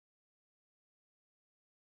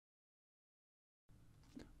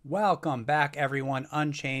Welcome back, everyone.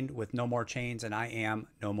 Unchained with No More Chains, and I am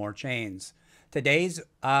No More Chains. Today's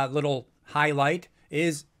little highlight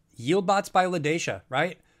is YieldBots by Lad8Sha,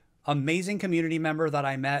 right? Amazing community member that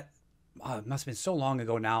I met, it must have been so long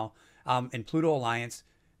ago now, in Pluto Alliance.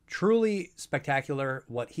 Truly spectacular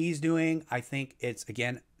what he's doing. I think it's,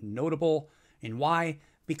 again, notable. And why?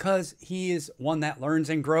 Because he is one that learns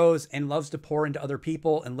and grows and loves to pour into other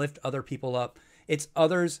people and lift other people up. It's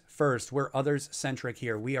others first. We're others centric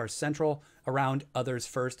here. We are central around others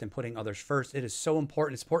first and putting others first. It is so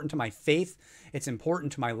important. It's important to my faith. It's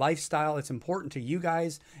important to my lifestyle. It's important to you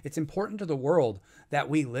guys. It's important to the world that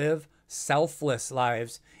we live selfless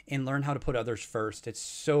lives and learn how to put others first. It's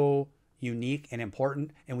so unique and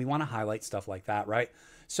important, and we want to highlight stuff like that, right?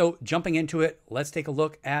 So jumping into it, let's take a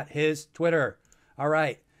look at his Twitter. All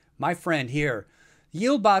right, my friend here,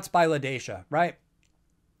 YieldBots by Lad8Sha, right?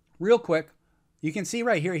 Real quick, you can see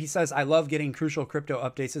right here, he says, I love getting crucial crypto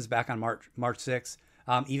updates. This is back on March 6th.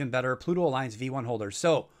 Even better, Pluto Alliance V1 holders.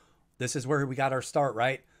 So this is where we got our start,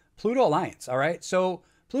 right? Pluto Alliance, all right? So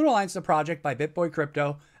Pluto Alliance is a project by BitBoy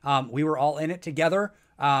Crypto. We were all in it together.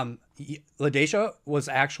 Lad8Sha was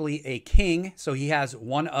actually a king, so he has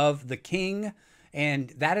one of the king,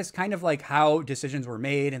 and that is kind of like how decisions were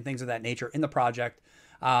made and things of that nature in the project.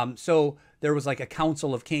 So there was like a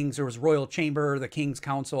council of kings, there was royal chamber, the king's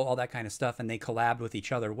council, all that kind of stuff, and they collabed with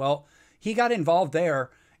each other. Well, he got involved there,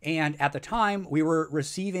 and at the time we were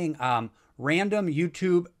receiving random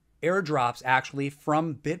YouTube airdrops actually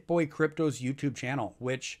from BitBoy Crypto's YouTube channel,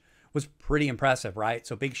 which was pretty impressive, right?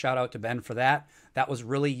 So big shout out to Ben for that. That was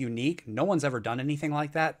really unique. No one's ever done anything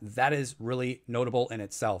like that. That is really notable in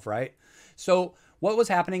itself, right? So what was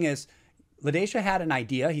happening is Lad8Sha had an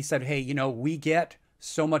idea. He said, hey, you know, we get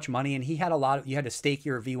so much money, and he had a lot of, you had to stake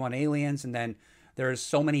your V1 aliens, and then there's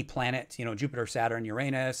so many planets, you know, Jupiter, Saturn,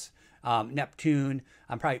 Uranus, Neptune.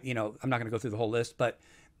 I'm probably, you know, I'm not going to go through the whole list, but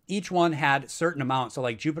each one had certain amounts. So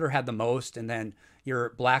like Jupiter had the most, and then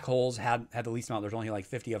your black holes had the least amount. There's only like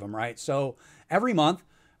 50 of them, right? So every month,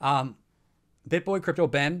 BitBoy Crypto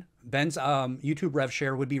Ben's YouTube rev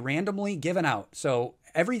share would be randomly given out. So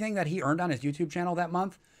everything that he earned on his YouTube channel that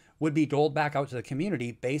month would be doled back out to the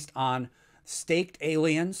community based on staked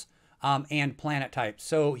aliens and planet types.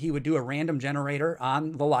 So he would do a random generator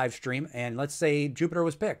on the live stream, and let's say Jupiter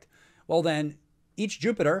was picked. Well, then each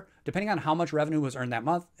Jupiter, depending on how much revenue was earned that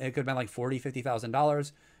month, it could have been like $40,000,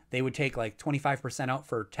 $50,000. They would take like 25% out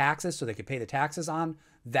for taxes so they could pay the taxes on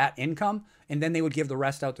that income, and then they would give the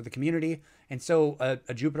rest out to the community. And so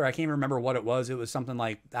a Jupiter, I can't even remember what it was. It was something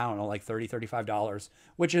like, I don't know, like $30, $35,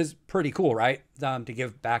 which is pretty cool, right? To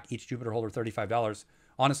give back each Jupiter holder $35.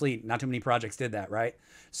 Honestly, not too many projects did that, right?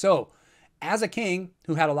 So as a king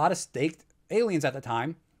who had a lot of staked aliens at the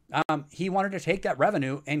time, he wanted to take that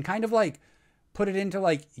revenue and kind of like put it into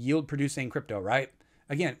like yield producing crypto, right?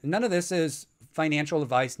 Again, none of this is financial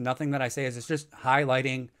advice. Nothing that I say is, it's just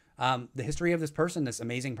highlighting the history of this person, this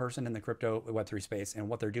amazing person in the crypto Web3 space and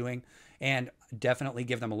what they're doing, and definitely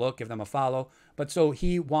give them a look, give them a follow. But so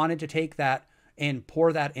he wanted to take that and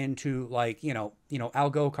pour that into like, you know,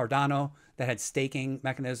 Algo, Cardano that had staking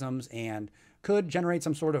mechanisms and could generate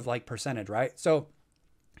some sort of like percentage, right? So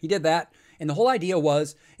he did that. And the whole idea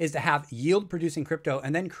is to have yield producing crypto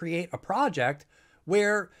and then create a project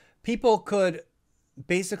where people could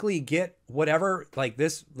basically get whatever, like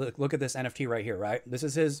this, look at this NFT right here, right? This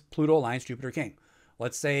is his Pluto Alliance Jupiter King.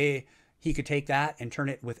 Let's say he could take that and turn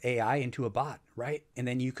it with AI into a bot, right? And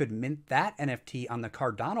then you could mint that NFT on the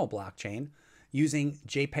Cardano blockchain using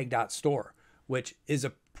jpeg.store, which is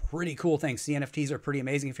a pretty cool thing. CNFTs are pretty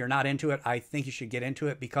amazing. If you're not into it, I think you should get into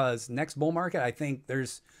it, because next bull market, I think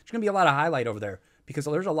there's going to be a lot of highlight over there, because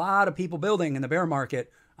there's a lot of people building in the bear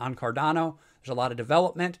market on Cardano. There's a lot of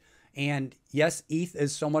development. And yes, ETH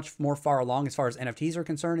is so much more far along as far as NFTs are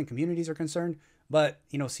concerned and communities are concerned, but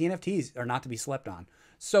you know, CNFTs are not to be slept on.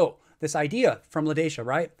 So this idea from Lad8Sha,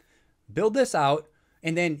 right? Build this out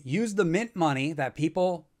and then use the mint money that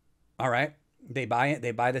people, all right, they buy it,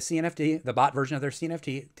 they buy the CNFT, the bot version of their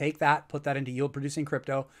CNFT, take that, put that into yield producing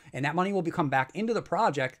crypto, and that money will come back into the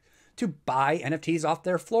project to buy NFTs off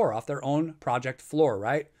their floor, off their own project floor,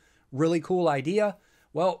 right? Really cool idea.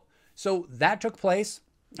 Well, so that took place.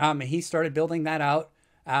 He started building that out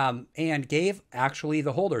and gave actually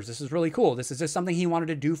the holders. This is really cool. This is just something he wanted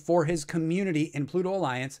to do for his community in Pluto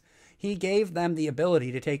Alliance. He gave them the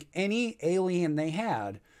ability to take any alien they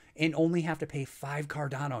had and only have to pay 5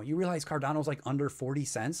 Cardano. You realize Cardano's like under 40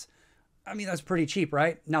 cents? I mean, that's pretty cheap,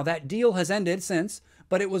 right? Now that deal has ended since,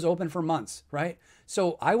 but it was open for months, right?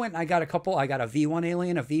 So I went and I got a couple. I got a V1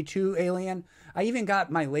 alien, a V2 alien. I even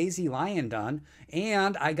got my Lazy Lion done,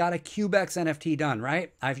 and I got a Cubex NFT done,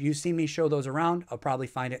 right? You've seen me show those around. I'll probably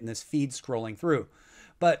find it in this feed scrolling through.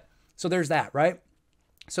 But so there's that, right?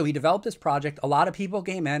 So he developed this project. A lot of people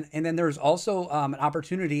came in, and then there's also an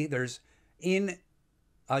opportunity. There's in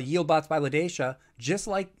Yield Bots by Lad8Sha, just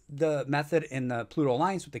like the method in the Pluto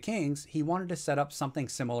Alliance with the Kings, he wanted to set up something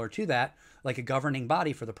similar to that, like a governing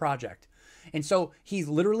body for the project. And so he's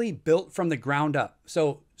literally built from the ground up.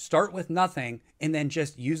 So start with nothing and then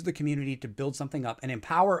just use the community to build something up and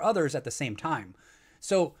empower others at the same time.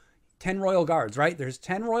 So 10 royal guards, right? There's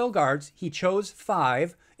 10 royal guards. He chose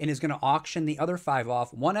 5 and is going to auction the other 5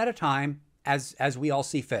 off one at a time as we all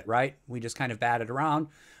see fit, right? We just kind of batted around.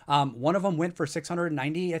 One of them went for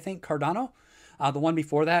 690, I think, Cardano. The one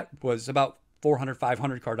before that was about 400,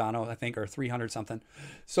 500 Cardano, I think, or 300 something.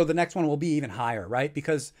 So the next one will be even higher, right?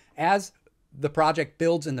 Because as the project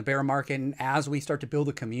builds in the bear market and as we start to build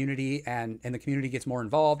a community and the community gets more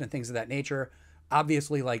involved and things of that nature,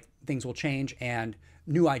 obviously like things will change and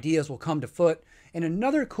new ideas will come to foot. And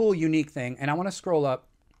another cool, unique thing, and I want to scroll up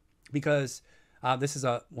because this is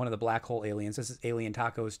one of the black hole aliens. This is Alien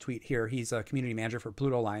Taco's tweet here. He's a community manager for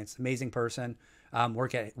Pluto Alliance. Amazing person.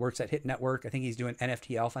 Works at Hit Network. I think he's doing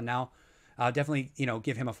NFT Alpha now. Definitely,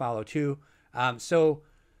 give him a follow too. So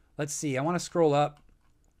let's see. I want to scroll up.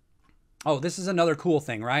 Oh, this is another cool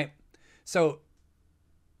thing, right? So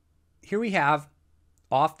here we have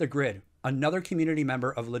off the grid, another community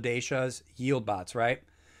member of Lad8Sha's Yield Bots, right?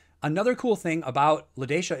 Another cool thing about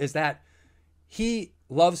Lad8Sha is that he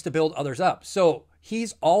loves to build others up. So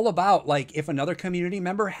he's all about, like, if another community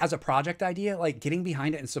member has a project idea, like getting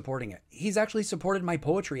behind it and supporting it. He's actually supported my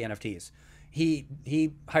poetry NFTs. He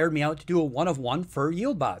hired me out to do a 1-of-1 for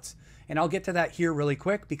Yield Bots. And I'll get to that here really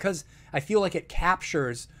quick because I feel like it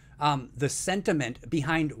captures the sentiment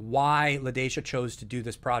behind why Lad8Sha chose to do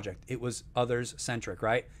this project. It was others centric,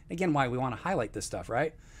 right? Again, why we want to highlight this stuff,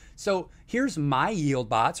 right? So here's my Yield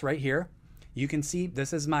Bots right here. You can see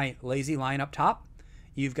this is my Lazy Lion up top.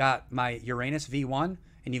 You've got my Uranus V1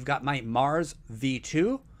 and you've got my Mars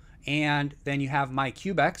V2. And then you have my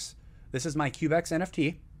Cubex. This is my Cubex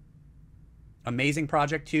NFT. Amazing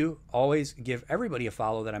project too. Always give everybody a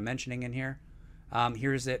follow that I'm mentioning in here.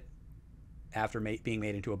 Here's it after being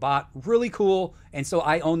made into a bot. Really cool. And so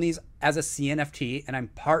I own these as a CNFT and I'm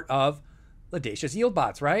part of Lad8Sha's Yield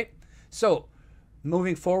Bots, right? So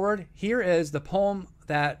moving forward, here is the poem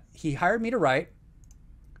that he hired me to write.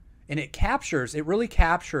 And it really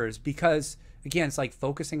captures because, again, it's like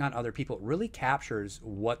focusing on other people. It really captures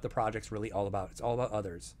what the project's really all about. It's all about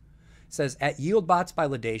others. It says, at Yield Bots by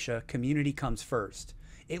Lad8Sha, community comes first.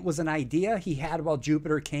 It was an idea he had while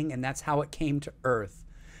Jupiter King, and that's how it came to Earth.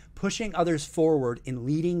 Pushing others forward and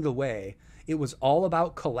leading the way. It was all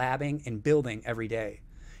about collabing and building every day.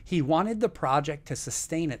 He wanted the project to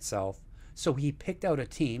sustain itself, so he picked out a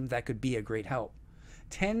team that could be a great help.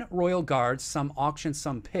 10 royal guards, some auctioned,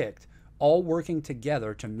 some picked, all working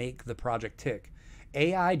together to make the project tick.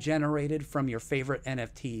 AI generated from your favorite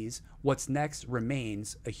NFTs. What's next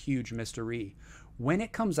remains a huge mystery. When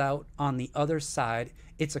it comes out on the other side,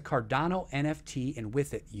 it's a Cardano NFT, and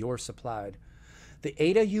with it, you're supplied. The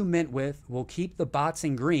ADA you mint with will keep the bots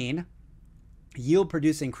in green. Yield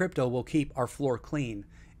producing crypto will keep our floor clean.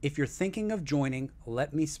 If you're thinking of joining,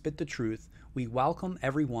 let me spit the truth. We welcome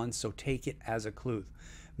everyone, so take it as a clue.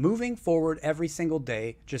 Moving forward every single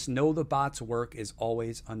day, just know the bot's work is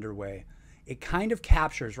always underway. It kind of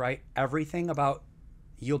captures, right, everything about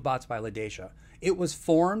Yield Bots by Lad8Sha. It was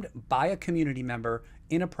formed by a community member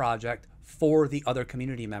in a project for the other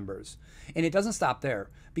community members. And it doesn't stop there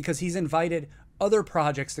because he's invited other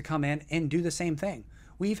projects to come in and do the same thing.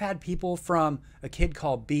 We've had people from a kid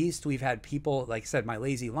called Beast. We've had people, like I said, my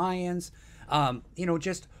Lazy Lions,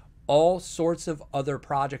 just all sorts of other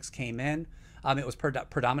projects came in. It was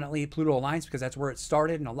predominantly Pluto Alliance because that's where it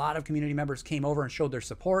started, and a lot of community members came over and showed their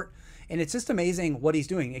support. And it's just amazing what he's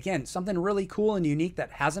doing. Again, something really cool and unique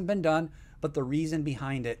that hasn't been done, but the reason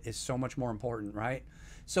behind it is so much more important, right?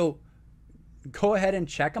 So go ahead and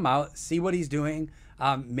check him out, see what he's doing.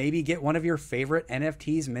 Maybe get one of your favorite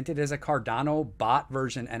NFTs minted as a Cardano bot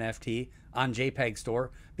version NFT on JPEG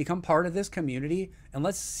Store. Become part of this community, and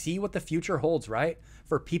let's see what the future holds, right?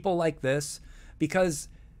 For people like this, because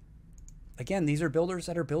again, these are builders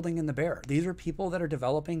that are building in the bear. These are people that are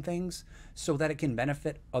developing things so that it can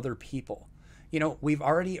benefit other people. We've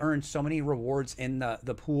already earned so many rewards in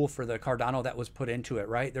the pool for the Cardano that was put into it,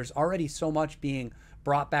 right? There's already so much being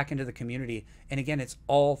brought back into the community. And again, it's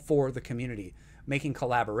all for the community, making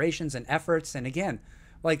collaborations and efforts. And again,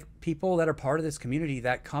 like people that are part of this community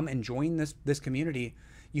that come and join this community.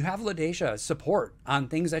 You have Lad8Sha support on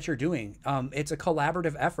things that you're doing. It's a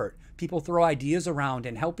collaborative effort. People throw ideas around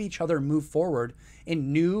and help each other move forward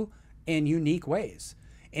in new and unique ways.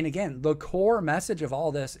 And again, the core message of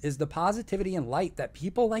all this is the positivity and light that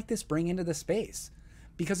people like this bring into the space,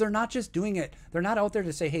 because they're not just doing it. They're not out there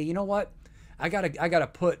to say, hey, you know what? I gotta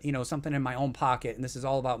put, you know, something in my own pocket and this is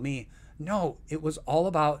all about me. No, it was all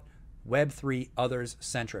about Web3 others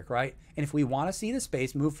centric, right? And if we want to see the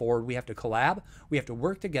space move forward, we have to collab, we have to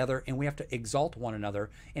work together, and we have to exalt one another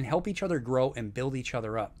and help each other grow and build each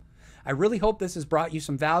other up. I really hope this has brought you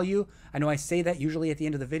some value. I know I say that usually at the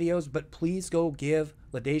end of the videos, but please go give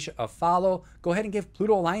Lad8Sha a follow. Go ahead and give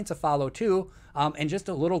Pluto Alliance a follow too. And just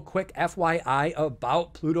a little quick FYI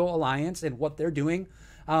about Pluto Alliance and what they're doing.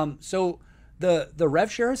 So the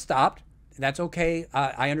rev share has stopped. That's okay.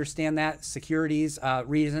 I understand that securities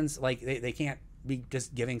reasons, like they can't be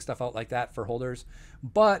just giving stuff out like that for holders.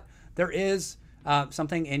 But there is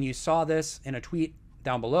something, and you saw this in a tweet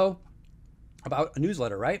down below about a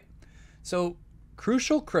newsletter, right? So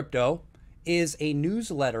Crucial Crypto is a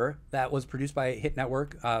newsletter that was produced by Hit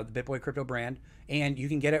Network, the BitBoy crypto brand, and you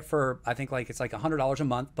can get it for, I think it's like $100 a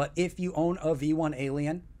month. But if you own a V1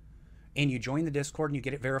 Alien and you join the Discord and you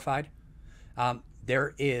get it verified,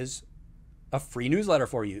 there is a free newsletter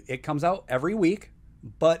for you. It comes out every week,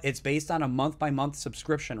 but it's based on a month-by-month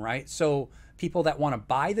subscription, right? So people that want to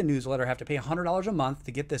buy the newsletter have to pay $100 a month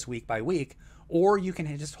to get this week by week, or you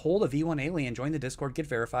can just hold a V1 Alien, join the Discord, get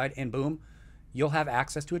verified, and boom, you'll have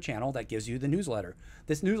access to a channel that gives you the newsletter.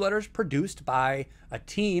 This newsletter is produced by a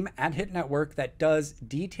team at Hit Network that does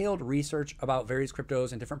detailed research about various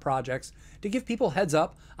cryptos and different projects to give people heads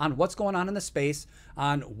up on what's going on in the space,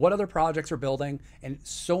 on what other projects are building, and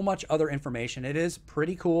so much other information. It is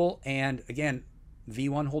pretty cool. And again,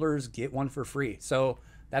 V1 holders get one for free. So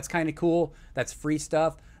that's kind of cool. That's free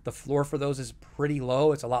stuff. The floor for those is pretty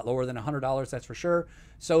low. It's a lot lower than $100, that's for sure.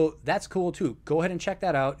 So that's cool too. Go ahead and check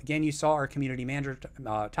that out. Again, you saw our community manager,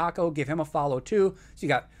 Taco. Give him a follow too. So you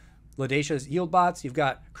got Lad8Sha's Yield Bots. You've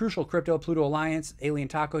got Crucial Crypto, Pluto Alliance, Alien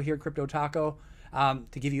Taco here, Crypto Taco,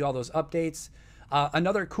 to give you all those updates.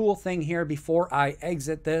 Another cool thing here before I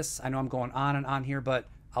exit this, I know I'm going on and on here, but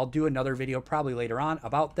I'll do another video probably later on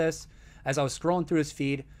about this. As I was scrolling through his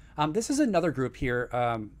feed, this is another group here.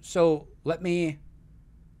 So let me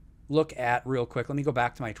look at real quick. Let me go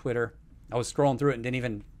back to my Twitter. I was scrolling through it and didn't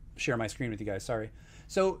even share my screen with you guys. Sorry.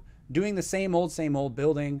 So doing the same old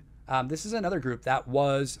building. This is another group that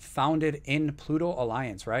was founded in Pluto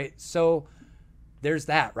Alliance, right? So there's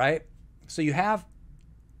that, right? So you have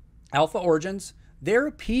Alpha Origins. They're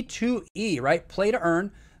P2E, right? Play to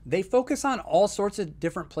earn. They focus on all sorts of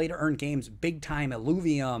different play to earn games, big time,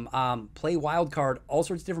 Illuvium, play wildcard, all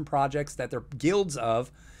sorts of different projects that they're guilds of.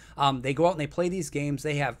 They go out and they play these games.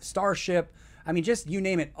 They have Starship. I mean, just you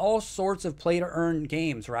name it, all sorts of play to earn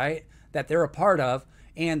games, right? That they're a part of.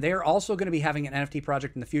 And they're also going to be having an NFT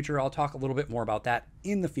project in the future. I'll talk a little bit more about that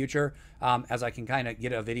in the future, as I can kind of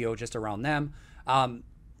get a video just around them.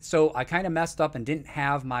 So I kind of messed up and didn't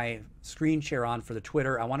have my screen share on for the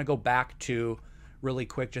Twitter. I want to go back to really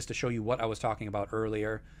quick just to show you what I was talking about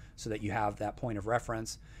earlier so that you have that point of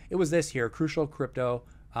reference. It was this here, Crucial Crypto.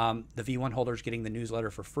 The V1 holders getting the newsletter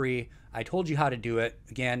for free. I told you how to do it.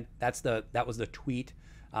 Again, that was the tweet.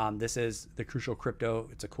 This is the Crucial Crypto.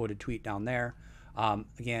 It's a quoted tweet down there.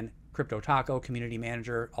 Again, Crypto Taco, community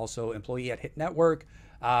manager, also employee at Hit Network.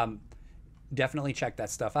 Definitely check that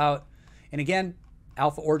stuff out. And again,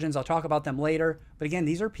 Alpha Origins, I'll talk about them later. But again,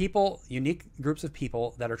 these are people, unique groups of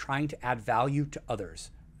people that are trying to add value to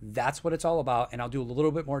others. That's what it's all about. And I'll do a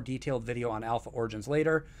little bit more detailed video on Alpha Origins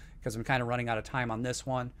later, because I'm kind of running out of time on this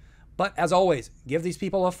one. But as always, give these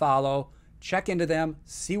people a follow, check into them,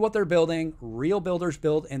 see what they're building. Real builders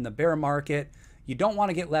build in the bear market. You don't want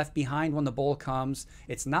to get left behind when the bull comes.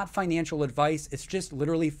 It's not financial advice. It's just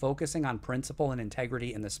literally focusing on principle and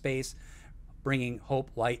integrity in the space, bringing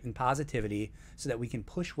hope, light, and positivity so that we can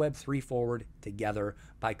push Web3 forward together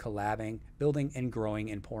by collabing, building, and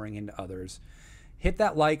growing and pouring into others. Hit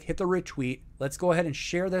that like, hit the retweet. Let's go ahead and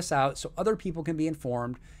share this out so other people can be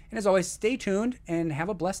informed. And as always, stay tuned and have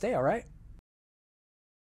a blessed day, all right?